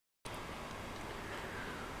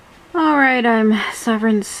Alright, I'm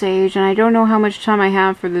Severin Sage, and I don't know how much time I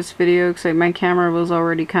have for this video because my camera was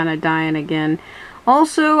already kind of dying again.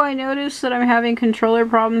 Also, I noticed that I'm having controller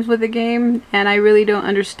problems with the game, and I really don't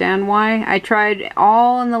understand why. I tried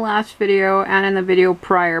all in the last video and in the video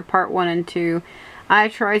prior, part 1 and 2. I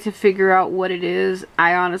tried to figure out what it is.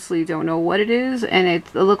 I honestly don't know what it is, and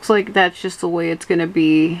it looks like that's just the way it's gonna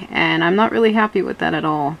be, and I'm not really happy with that at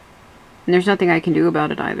all. And there's nothing I can do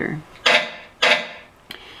about it either.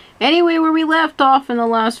 Anyway, where we left off in the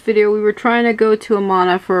last video, we were trying to go to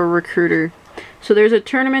Amana for a recruiter. So there's a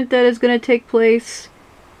tournament that is going to take place,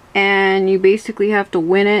 and you basically have to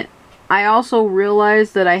win it. I also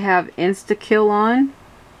realized that I have insta-kill on,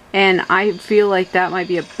 and I feel like that might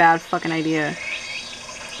be a bad fucking idea.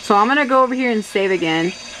 So I'm going to go over here and save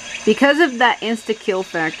again. Because of that insta-kill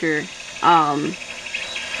factor,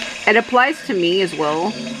 it applies to me as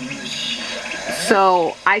well.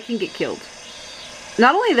 So I can get killed.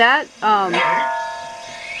 Not only that,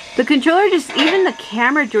 the controller even the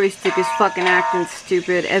camera joystick is fucking acting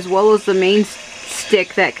stupid, as well as the main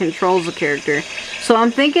stick that controls the character. So I'm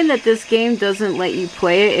thinking that this game doesn't let you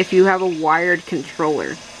play it if you have a wired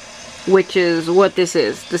controller, which is what this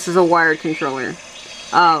is. This is a wired controller.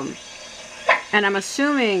 And I'm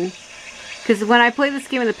assuming, because when I played this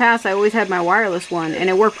game in the past, I always had my wireless one, and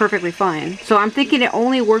it worked perfectly fine. So I'm thinking it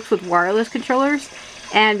only works with wireless controllers.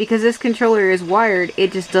 And because this controller is wired,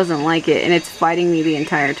 it just doesn't like it, and it's fighting me the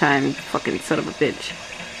entire time. Fucking son of a bitch.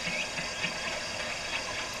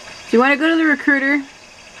 Do you want to go to the recruiter?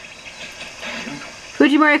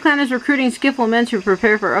 Fujimori clan is recruiting skillful men to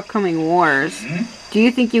prepare for upcoming wars. Do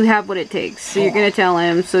you think you have what it takes? So you're going to tell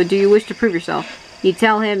him, so do you wish to prove yourself? You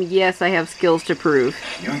tell him, yes, I have skills to prove.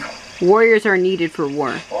 Warriors are needed for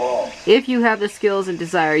war. If you have the skills and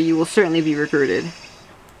desire, you will certainly be recruited.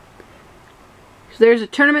 There's a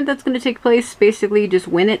tournament that's going to take place. Basically, just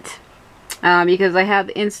win it. Because I have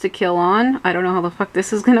insta-kill on. I don't know how the fuck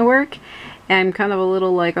this is going to work. And I'm kind of a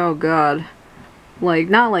little like, oh god. Like,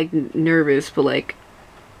 not like nervous, but like,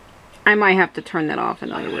 I might have to turn that off,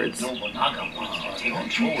 in other words.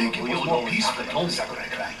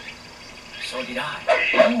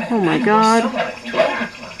 Oh my god.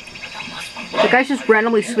 The guy's just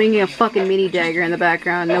randomly swinging a fucking mini dagger in the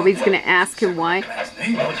background. Nobody's gonna ask him why. I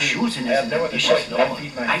think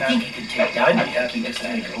he can take down the if he gets to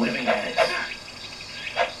make a living at it.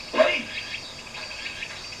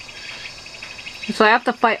 So I have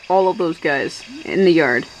to fight all of those guys in the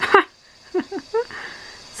yard.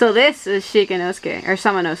 So this is Shikanosuke, or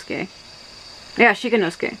Samanosuke. Yeah,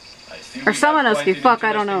 Shikanosuke. Or Samanosuke, fuck,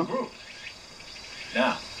 I don't know.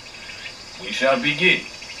 Now, we shall begin.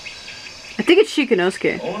 I think it's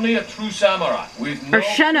Shikanosuke. Only a true samurai with no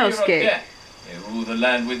fear of death may rule the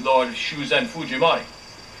land with Lord Shuzan Fujimori.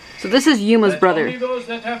 So this is Yuma's brother. Only those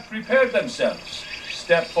that have prepared themselves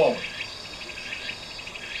step forward.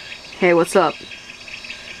 Hey, what's up?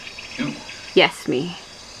 You. Yes, me.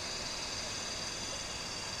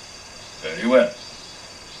 Very well.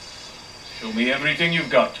 Show me everything you've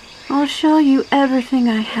got. I'll show you everything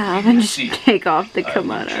I have and just take off the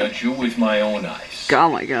kimono. I will judge you with my own eyes. Oh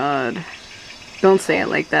my god. Don't say it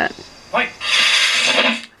like that. Fight!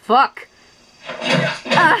 Fuck!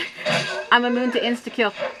 I'm immune to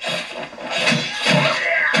insta-kill.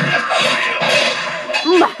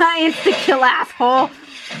 My insta-kill, asshole!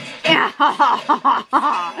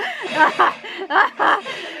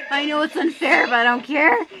 I know it's unfair, but I don't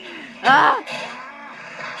care.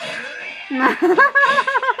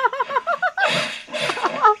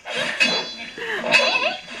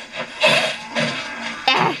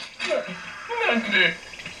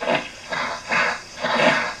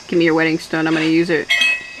 Give me your wedding stone, I'm gonna use it. Get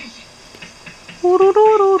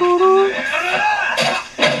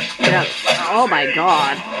up. Oh my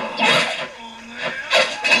god.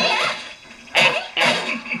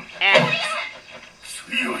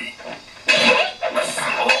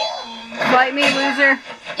 Fight me, loser.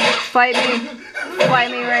 Fight me. Fight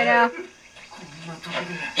me right now.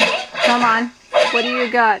 Come on. What do you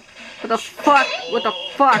got? What the fuck? What the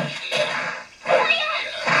fuck?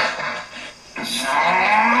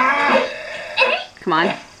 Come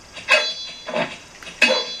on.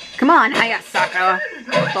 Come on, Hayasaka.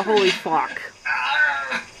 The holy fuck.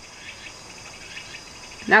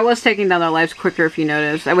 I was taking down their lives quicker if you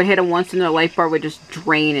noticed. I would hit them once and their life bar would just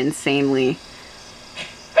drain insanely.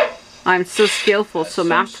 I'm so skillful, so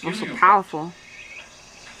masterful, so powerful.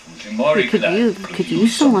 We could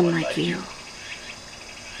use someone like you.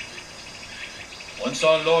 Once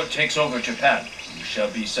our Lord takes over Japan, you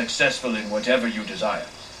shall be successful in whatever you desire.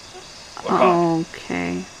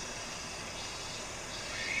 Okay.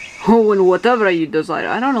 Oh, and whatever you desire.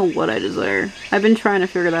 I don't know what I desire. I've been trying to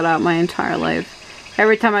figure that out my entire life.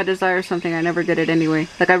 Every time I desire something, I never get it anyway.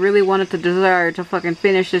 Like, I really wanted to desire to fucking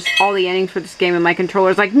finish all the endings for this game, and my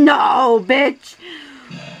controller's like, no, bitch!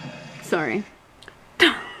 Sorry.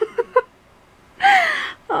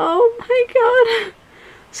 Oh my god.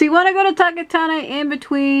 So you want to go to Takatane in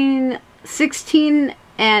between 16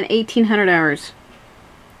 and 1800 hours.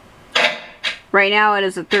 Right now it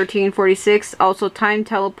is at 1346. Also, time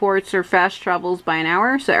teleports or fast travels by an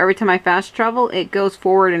hour. So every time I fast travel, it goes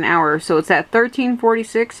forward an hour. So it's at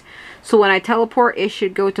 1346. So when I teleport, it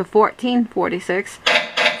should go to 1446.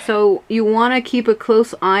 So you want to keep a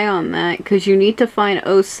close eye on that, because you need to find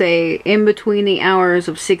Osei in between the hours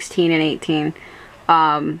of 16 and 18.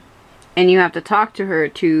 And you have to talk to her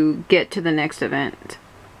to get to the next event.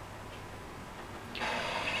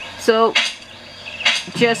 So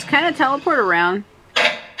just kind of teleport around.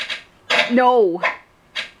 No.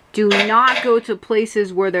 Do not go to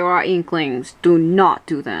places where there are inklings. Do not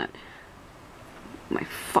do that. My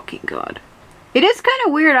fucking god. It is kind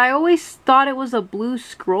of weird. I always thought it was a blue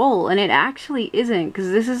scroll, and it actually isn't, because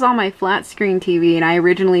this is on my flat screen TV, and I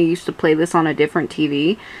originally used to play this on a different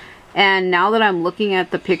TV. And now that I'm looking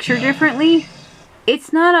at the picture differently,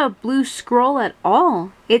 it's not a blue scroll at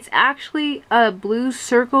all. It's actually a blue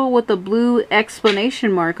circle with a blue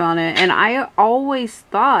exclamation mark on it. And I always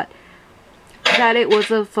thought that it was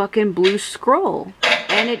a fucking blue scroll.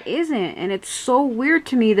 And it isn't. And it's so weird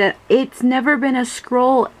to me that it's never been a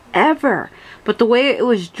scroll ever. But the way it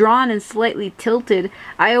was drawn and slightly tilted,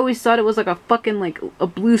 I always thought it was like a fucking, like, a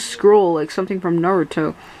blue scroll, like something from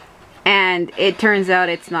Naruto. And it turns out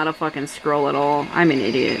it's not a fucking scroll at all. I'm an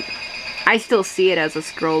idiot. I still see it as a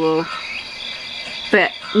scroll though. But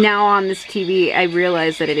now on this TV, I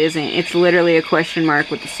realize that it isn't. It's literally a question mark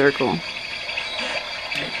with a circle.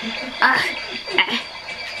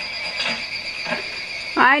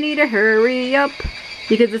 I need to hurry up,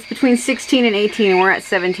 because it's between 16 and 18 and we're at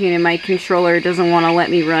 17 and my controller doesn't want to let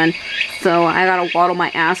me run. So I gotta waddle my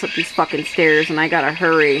ass up these fucking stairs and I gotta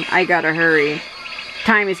hurry. I gotta hurry.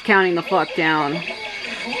 Time is counting the fuck down.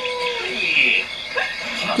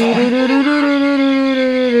 I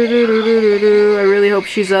really hope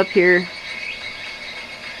she's up here.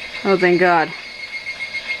 Oh, thank God.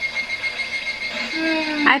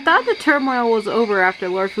 I thought the turmoil was over after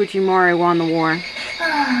Lord Fujimori won the war.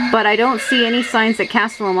 But I don't see any signs that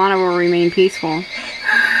Castle Amana will remain peaceful.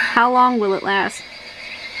 How long will it last?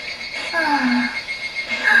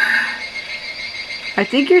 I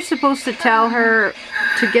think you're supposed to tell her,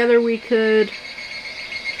 together we could...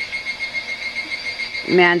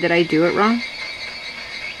 Man, did I do it wrong?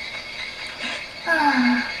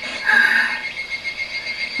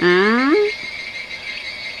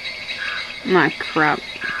 Ah, crap.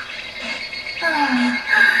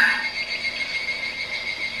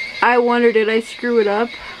 I wonder, did I screw it up?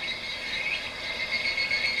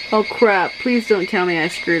 Oh crap, please don't tell me I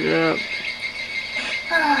screwed it up.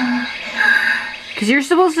 Because you're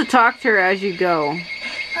supposed to talk to her as you go.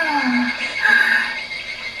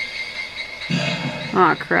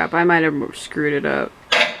 Oh crap, I might have screwed it up.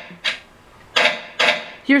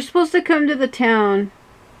 You're supposed to come to the town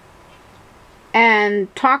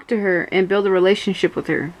and talk to her and build a relationship with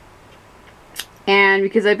her. And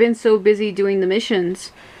because I've been so busy doing the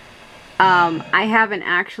missions, I haven't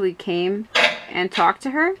actually came and talked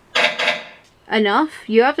to her enough.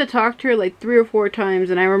 You have to talk to her like 3 or 4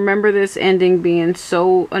 times, and I remember this ending being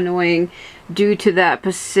so annoying due to that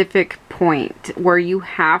specific point where you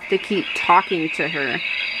have to keep talking to her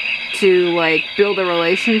to like build a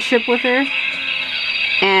relationship with her.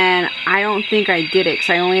 And I don't think I did it,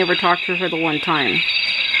 because I only ever talked to her the one time.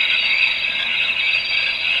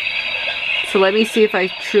 So let me see if I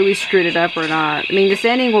truly screwed it up or not. I mean, this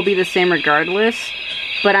ending will be the same regardless,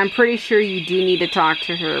 but I'm pretty sure you do need to talk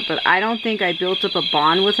to her. But I don't think I built up a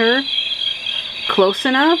bond with her close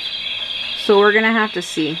enough, so we're gonna have to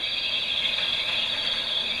see.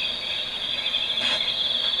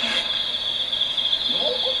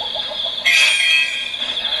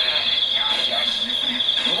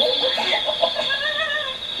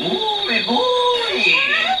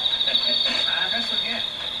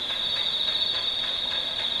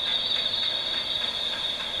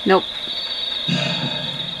 Nope.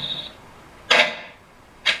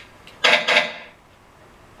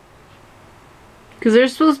 Because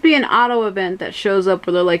there's supposed to be an auto event that shows up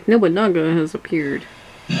where they're like, Nobunaga has appeared.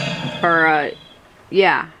 Or,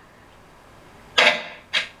 yeah.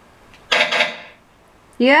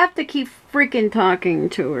 You have to keep freaking talking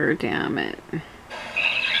to her, damn it.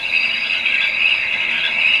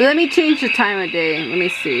 Let me change the time of day. Let me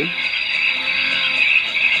see.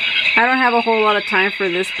 I don't have a whole lot of time for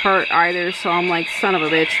this part either, so I'm like, son of a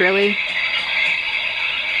bitch, really?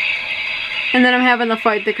 And then I'm having to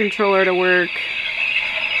fight the controller to work.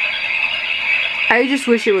 I just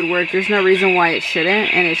wish it would work. There's no reason why it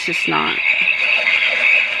shouldn't, and it's just not.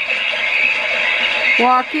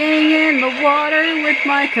 Walking in the water with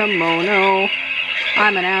my kimono.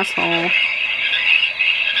 I'm an asshole.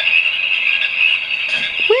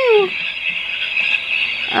 Woo!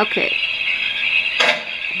 Okay.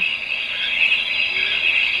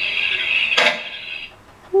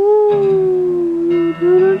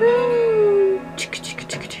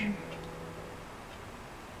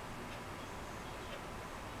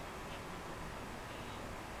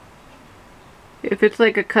 If it's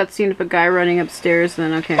like a cutscene of a guy running upstairs,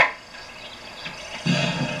 then okay.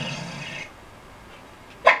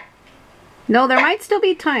 No, there might still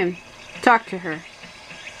be time. Talk to her.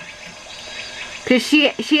 Because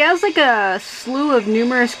she has like a slew of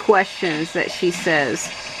numerous questions that she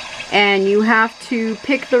says. And you have to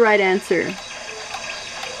pick the right answer.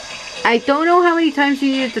 I don't know how many times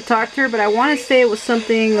you needed to talk to her, but I want to say it was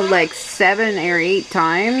something like 7 or 8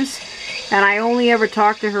 times. And I only ever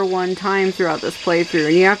talked to her 1 time throughout this playthrough.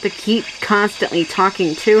 And you have to keep constantly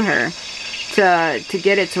talking to her to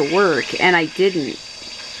get it to work. And I didn't.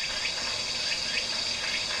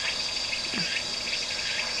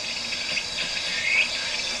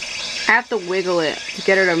 I have to wiggle it to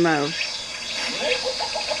get her to move.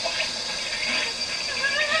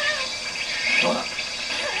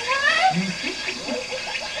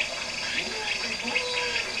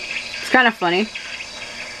 It's kind of funny.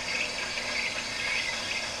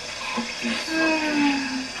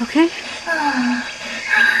 Okay.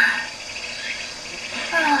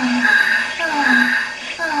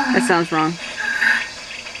 That sounds wrong.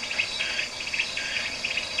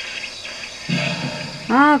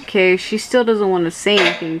 Okay, she still doesn't want to say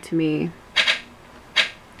anything to me.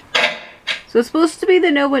 So it's supposed to be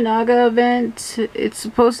the Nobunaga event. It's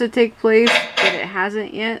supposed to take place, but it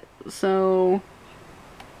hasn't yet. So...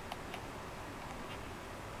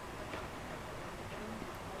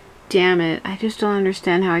 damn it. I just don't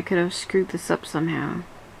understand how I could have screwed this up somehow.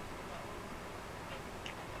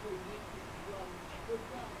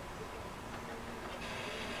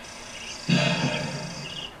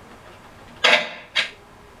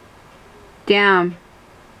 Damn.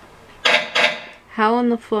 How in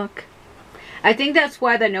the fuck? I think that's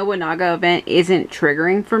why the Nobunaga event isn't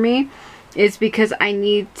triggering for me. It's because I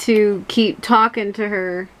need to keep talking to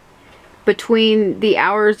her between the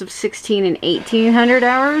hours of 16 and 1800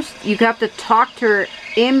 hours. You have to talk to her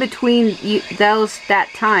in between that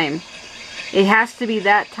time. It has to be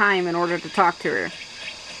that time in order to talk to her.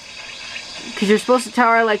 Because you're supposed to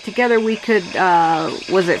tell her, like, together we could,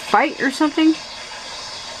 was it fight or something?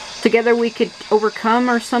 Together we could overcome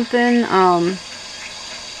or something.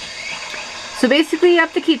 So basically you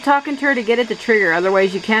have to keep talking to her to get it to trigger.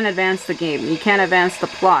 Otherwise you can't advance the game. You can't advance the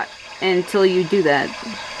plot until you do that.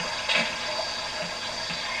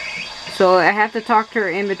 So I have to talk to her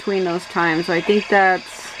in between those times. So I think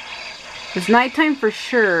it's nighttime for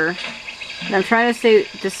sure. And I'm trying to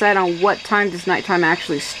decide on what time does nighttime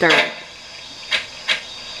actually start.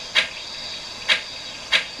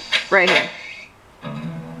 Right here.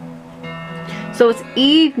 So it's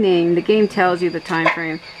evening. The game tells you the time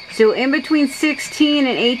frame. So in between 16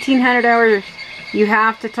 and 1800 hours, you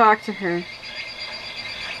have to talk to her.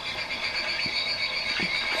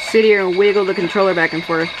 Sit here and wiggle the controller back and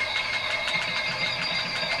forth.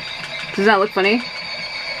 Does that look funny?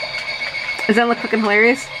 Does that look fucking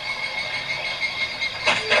hilarious?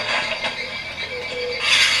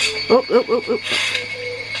 Oh, oh, oh, oh.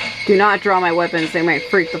 Do not draw my weapons. They might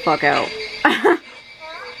freak the fuck out.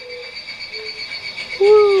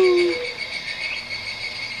 Woo.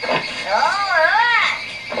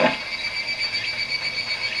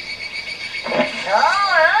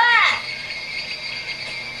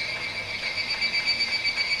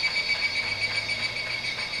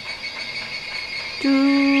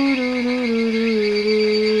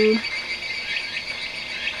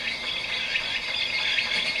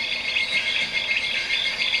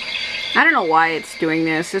 I don't know why it's doing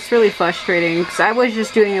this. It's really frustrating because I was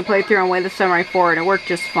just doing a playthrough on Way of the Samurai 4 and it worked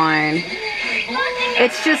just fine.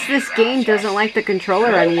 It's just this game doesn't like the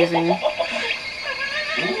controller I'm using.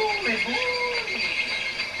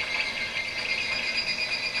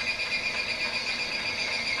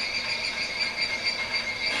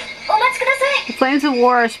 The flames of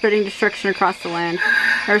war are spreading destruction across the land.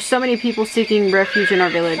 There are so many people seeking refuge in our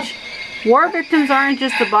village. War victims aren't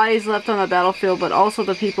just the bodies left on the battlefield, but also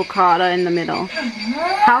the people Kota in the middle.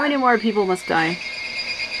 How many more people must die?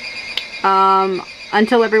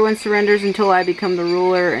 until everyone surrenders, until I become the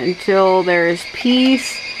ruler, until there is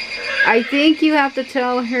peace. I think you have to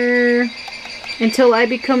tell her, until I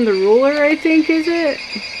become the ruler, I think, is it?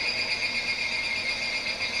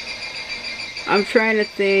 I'm trying to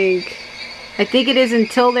think. I think it is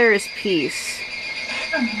until there is peace.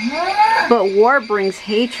 But war brings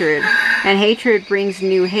hatred, and hatred brings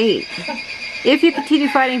new hate. If you continue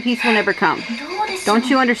fighting, peace will never come. Don't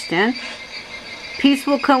you understand? Peace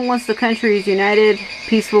will come once the country is united.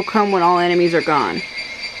 Peace will come when all enemies are gone.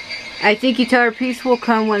 I think you tell her peace will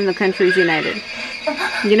come when the country is united.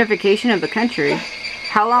 Unification of the country?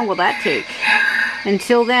 How long will that take?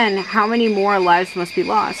 Until then, how many more lives must be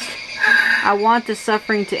lost? I want the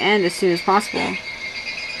suffering to end as soon as possible.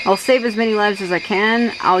 I'll save as many lives as I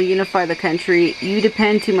can. I'll unify the country. You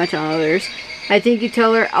depend too much on others. I think you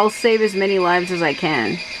tell her, I'll save as many lives as I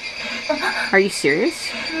can. Are you serious?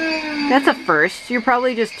 That's a first. You're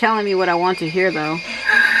probably just telling me what I want to hear, though.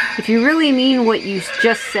 If you really mean what you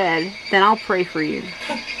just said, then I'll pray for you.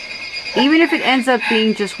 Even if it ends up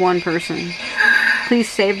being just one person. Please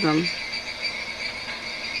save them.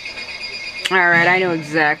 Alright, I know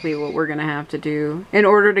exactly what we're gonna have to do. In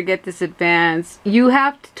order to get this advance, you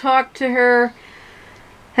have to talk to her.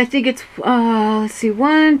 I think it's, let's see,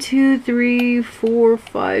 1, 2, 3, 4,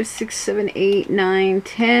 5, 6, 7, 8, 9,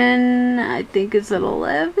 10. I think it's at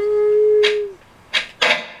 11.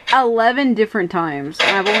 11 different times.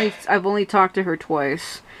 And I've only talked to her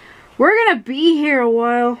twice. We're gonna be here a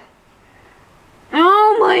while.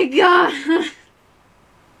 Oh my god.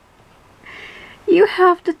 You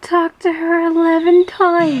have to talk to her 11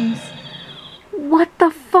 times. What the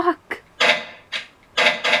fuck?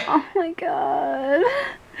 Oh my god.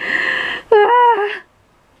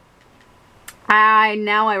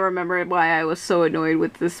 Now I remember why I was so annoyed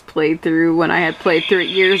with this playthrough when I had played through it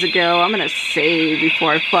years ago. I'm gonna save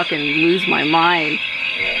before I fucking lose my mind.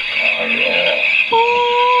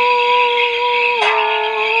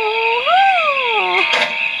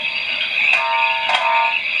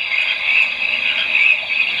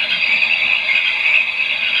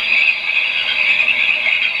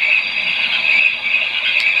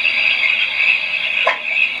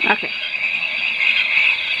 Okay.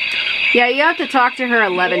 Yeah, you have to talk to her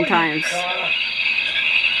 11 times.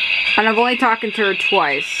 And I've only talked to her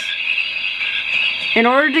twice. In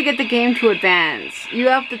order to get the game to advance, you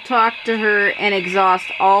have to talk to her and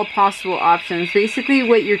exhaust all possible options. Basically,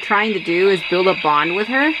 what you're trying to do is build a bond with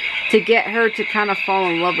her to get her to kind of fall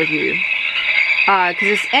in love with you. Because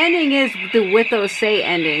this ending is the with Osei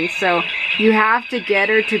ending, so you have to get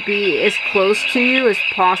her to be as close to you as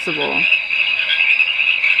possible.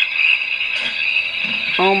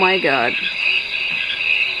 Oh my god.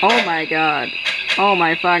 Oh my god. Oh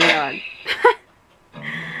my fucking god.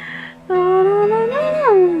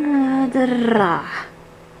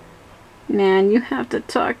 Man, you have to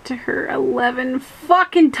talk to her 11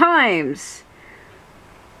 fucking times.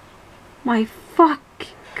 My fuck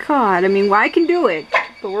god. I mean, well, I can do it,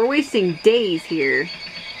 but we're wasting days here.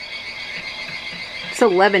 It's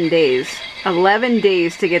 11 days. 11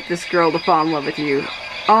 days to get this girl to fall in love with you.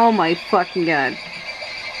 Oh my fucking god.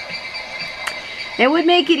 It would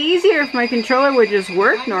make it easier if my controller would just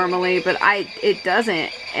work normally, but it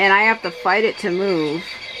doesn't, and I have to fight it to move.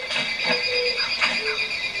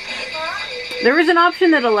 There was an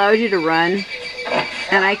option that allowed you to run,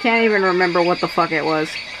 and I can't even remember what the fuck it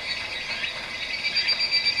was.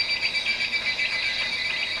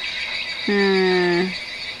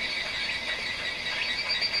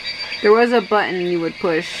 There was a button you would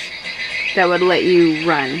push that would let you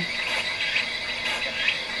run.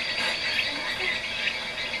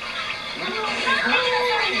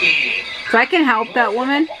 So I can help that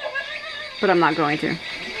woman, but I'm not going to.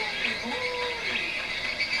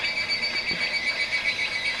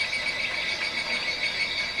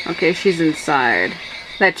 Okay, she's inside.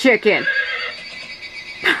 That chicken!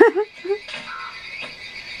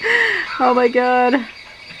 Oh my god.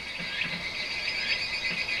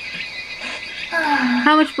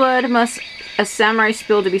 How much blood must a samurai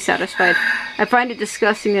spill to be satisfied? I find it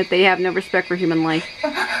disgusting that they have no respect for human life.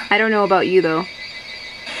 I don't know about you though.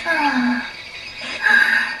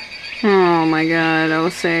 Oh my god,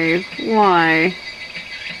 Osei. Why?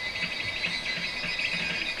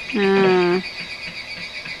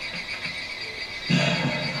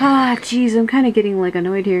 Jeez, I'm kind of getting like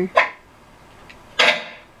annoyed here.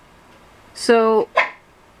 So,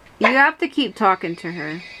 you have to keep talking to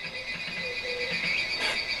her.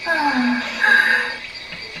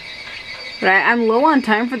 But I'm low on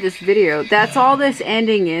time for this video. That's all this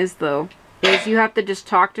ending is though. Is you have to just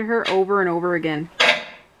talk to her over and over again.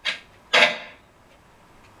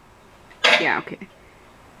 Yeah, okay.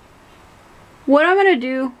 What I'm gonna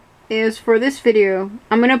do is, for this video,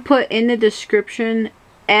 I'm gonna put in the description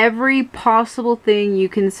every possible thing you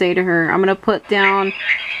can say to her. I'm gonna put down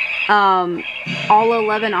all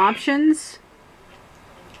 11 options,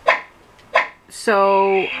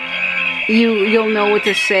 so you'll know what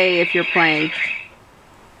to say if you're playing.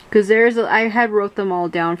 Because I had wrote them all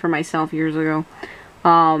down for myself years ago.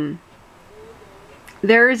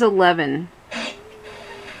 There is 11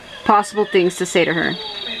 possible things to say to her.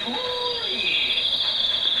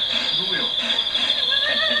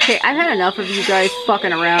 Okay, I've had enough of you guys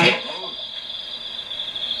fucking around.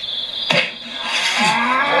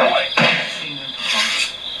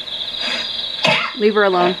 Leave her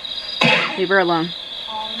alone. Leave her alone.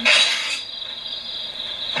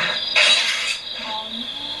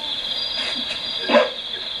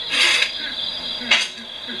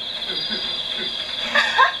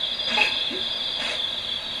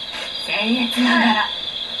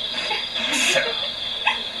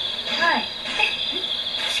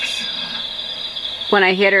 When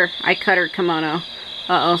I hit her, I cut her kimono.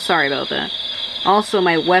 Uh-oh, sorry about that. Also,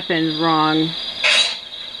 my weapon's wrong.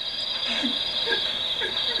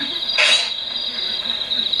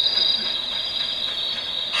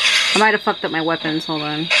 I might have fucked up my weapons, hold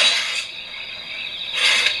on.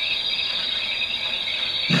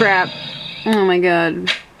 Crap. Oh my god.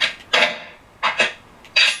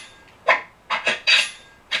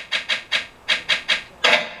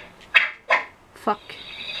 Fuck.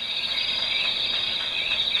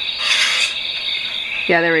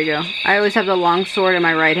 Yeah, there we go. I always have the long sword in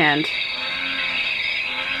my right hand.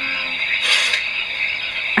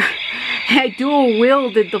 I dual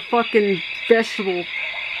wielded the fucking vegetable.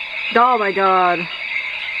 Oh my god.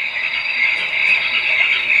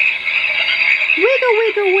 Wiggle,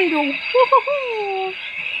 wiggle, wiggle. Woo-hoo-hoo.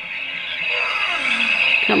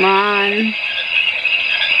 Come on.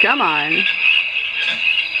 Come on.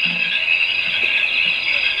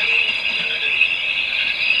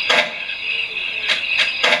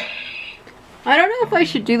 I don't know if I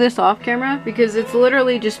should do this off camera, because it's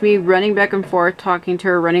literally just me running back and forth, talking to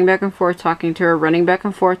her, running back and forth, talking to her, running back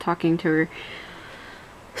and forth, talking to her.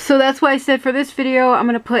 So that's why I said for this video, I'm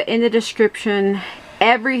going to put in the description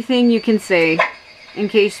everything you can say, in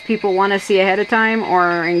case people want to see ahead of time,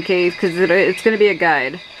 or in case, because it's going to be a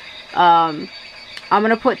guide. I'm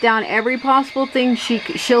going to put down every possible thing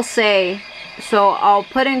she'll say. So I'll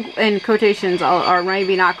put in quotations, or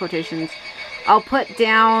maybe not quotations. I'll put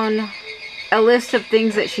down a list of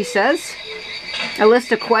things that she says, a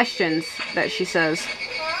list of questions that she says,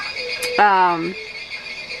 and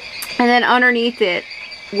then underneath it,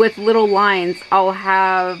 with little lines, I'll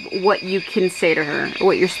have what you can say to her,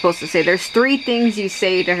 what you're supposed to say. There's 3 things you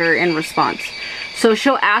say to her in response. So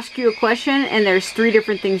she'll ask you a question, and there's 3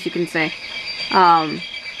 different things you can say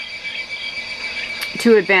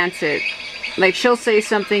to advance it. Like, she'll say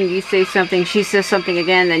something, you say something, she says something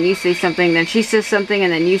again, then you say something, then she says something,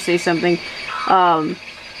 and then you say something. And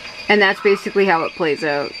that's basically how it plays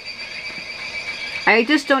out. I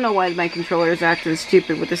just don't know why my controller is acting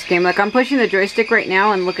stupid with this game. Like, I'm pushing the joystick right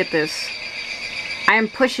now, and look at this. I am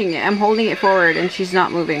pushing it. I'm holding it forward, and she's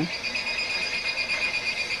not moving.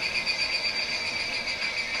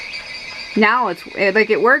 Now it's like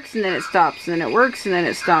it works, and then it stops, and then it works, and then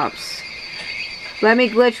it stops. Let me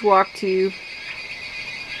glitch walk to you.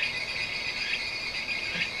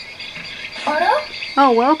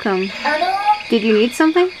 Oh, welcome. Did you need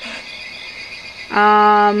something?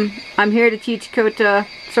 I'm here to teach Kota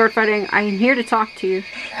sword fighting. I'm here to talk to you.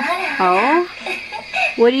 Oh?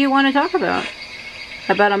 What do you want to talk about?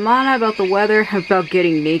 About Amana, about the weather, about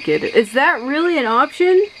getting naked. Is that really an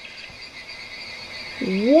option?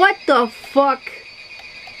 What the fuck?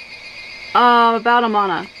 About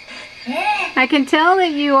Amana. I can tell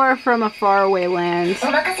that you are from a faraway land.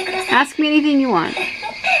 Ask me anything you want.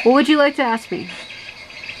 What would you like to ask me?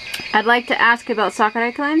 I'd like to ask about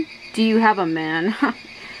Sakurai clan. Do you have a man?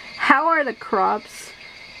 How are the crops?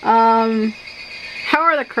 How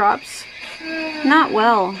are the crops? Not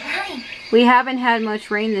well. We haven't had much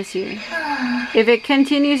rain this year. If it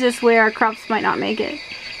continues this way, our crops might not make it.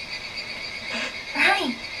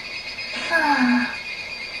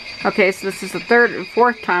 Okay, so this is the 3rd and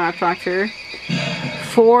 4th time I've talked to her.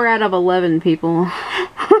 4 out of 11 people.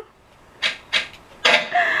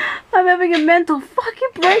 I'm having a mental fucking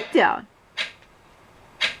breakdown.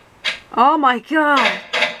 Oh my god.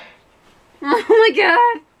 Oh my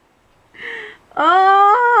god. Oh.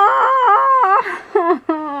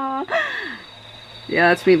 Yeah,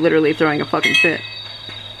 that's me literally throwing a fucking fit.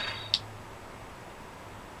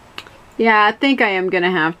 Yeah, I think I am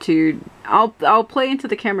gonna have to. I'll play until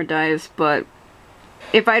the camera dies, but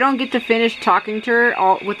if I don't get to finish talking to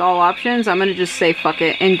her with all options, I'm gonna just say fuck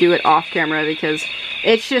it and do it off camera, because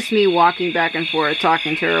it's just me walking back and forth,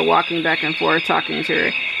 talking to her, walking back and forth, talking to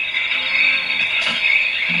her.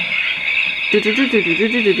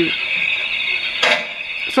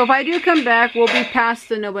 So if I do come back, we'll be past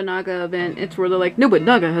the Nobunaga event. It's where they're like,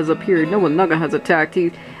 Nobunaga has appeared, Nobunaga has attacked.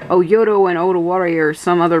 Oyoto and Odawari or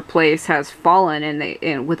some other place has fallen,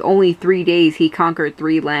 and with only 3 days he conquered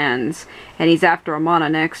 3 lands. And he's after Amana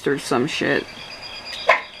next or some shit.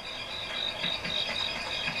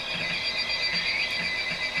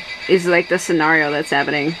 Is like the scenario that's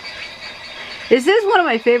happening. This is one of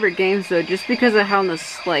my favorite games though, just because of how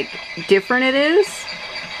like different it is.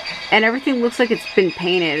 And everything looks like it's been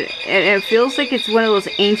painted. It feels like it's one of those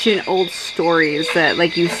ancient old stories that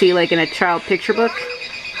like you see like in a child picture book.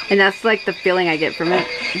 And that's like the feeling I get from it.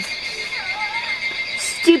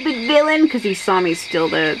 Stupid villain, because he saw me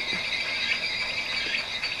steal it.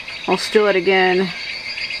 I'll steal it again.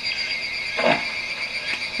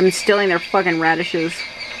 I'm stealing their fucking radishes.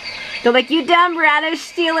 They're like, you dumb radish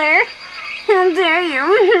stealer! How dare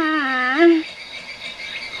you!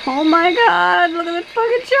 Oh my god, look at that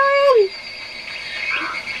fucking child!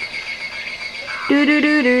 Do do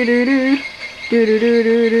do do do do. Do do do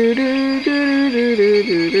do do do do do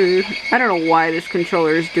do do. I don't know why this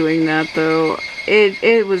controller is doing that though.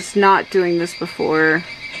 It was not doing this before.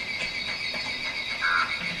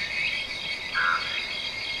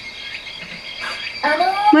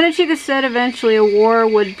 Munechika said eventually a war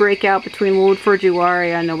would break out between Lord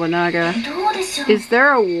Fujiwara and Nobunaga. Is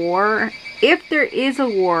there a war? If there is a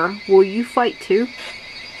war, will you fight too?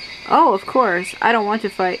 Oh, of course. I don't want to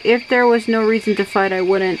fight. If there was no reason to fight, I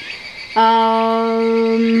wouldn't.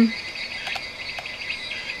 I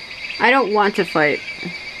don't want to fight.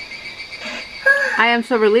 I am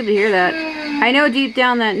so relieved to hear that. I know deep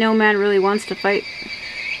down that no man really wants to fight.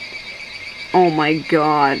 Oh my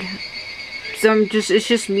god. So it's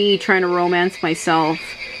just me trying to romance myself.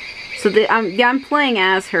 So I'm playing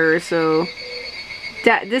as her, so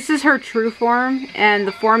this is her true form, and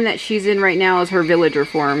the form that she's in right now is her villager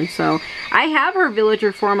form. So I have her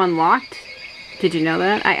villager form unlocked. Did you know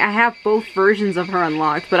that? I have both versions of her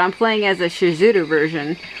unlocked, but I'm playing as a Shizuru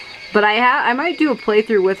version. But I might do a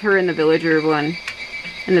playthrough with her in the villager one.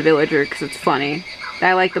 In the villager, because it's funny.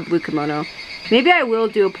 I like the blue kimono. Maybe I will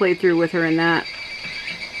do a playthrough with her in that.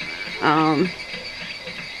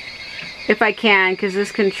 If I can, because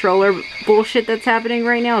this controller bullshit that's happening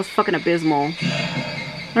right now is fucking abysmal.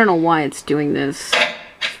 I don't know why it's doing this.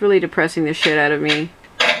 It's really depressing the shit out of me.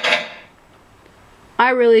 I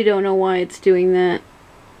really don't know why it's doing that.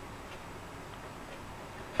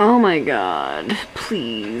 Oh my god.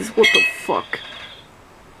 Please. What the fuck?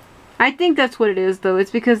 I think that's what it is though.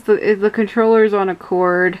 It's because the controller's on a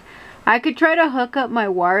cord. I could try to hook up my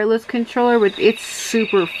wireless controller, but it's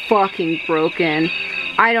super fucking broken.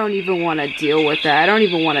 I don't even want to deal with that. I don't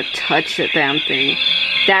even want to touch the damn thing.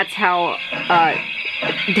 That's how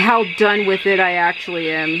done with it I actually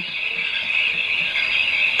am.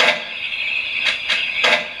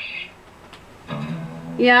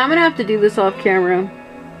 Yeah, I'm gonna have to do this off camera.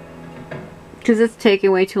 Because it's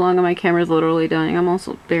taking way too long and my camera's literally dying. I'm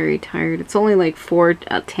also very tired. It's only like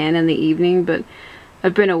 4:10 in the evening, but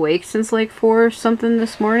I've been awake since like 4 or something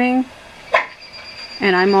this morning.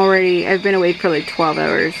 And I've been awake for like 12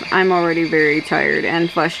 hours. I'm already very tired and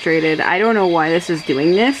frustrated. I don't know why this is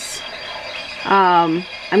doing this. I'm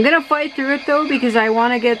gonna fight through it though, because I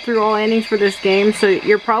want to get through all endings for this game. So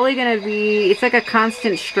you're probably gonna be, it's like a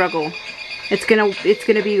constant struggle. It's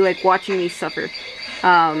gonna be like watching me suffer.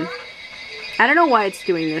 I don't know why it's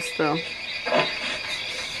doing this though.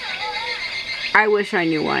 I wish I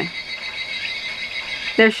knew why.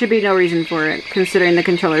 There should be no reason for it, considering the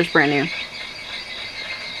controller's brand new.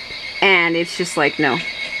 And it's just like, no.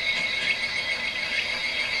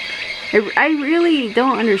 I really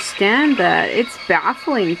don't understand that. It's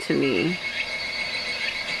baffling to me.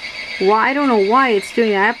 Why? I don't know why it's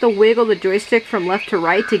doing that. I have to wiggle the joystick from left to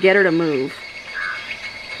right to get her to move.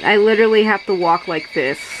 I literally have to walk like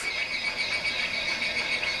this.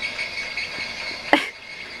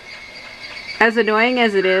 As annoying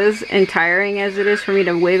as it is, and tiring as it is for me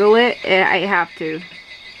to wiggle it, I have to.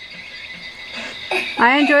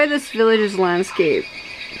 I enjoy this village's landscape.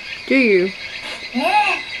 Do you?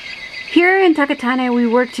 Here in Takatane, we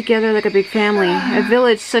work together like a big family. A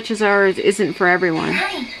village such as ours isn't for everyone.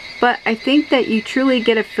 But I think that you truly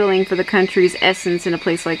get a feeling for the country's essence in a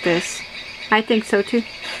place like this. I think so too.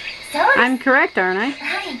 I'm correct, aren't I?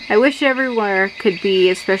 I wish everywhere could be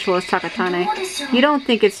as special as Takatane. You don't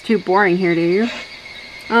think it's too boring here, do you?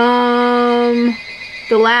 I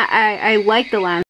like the land.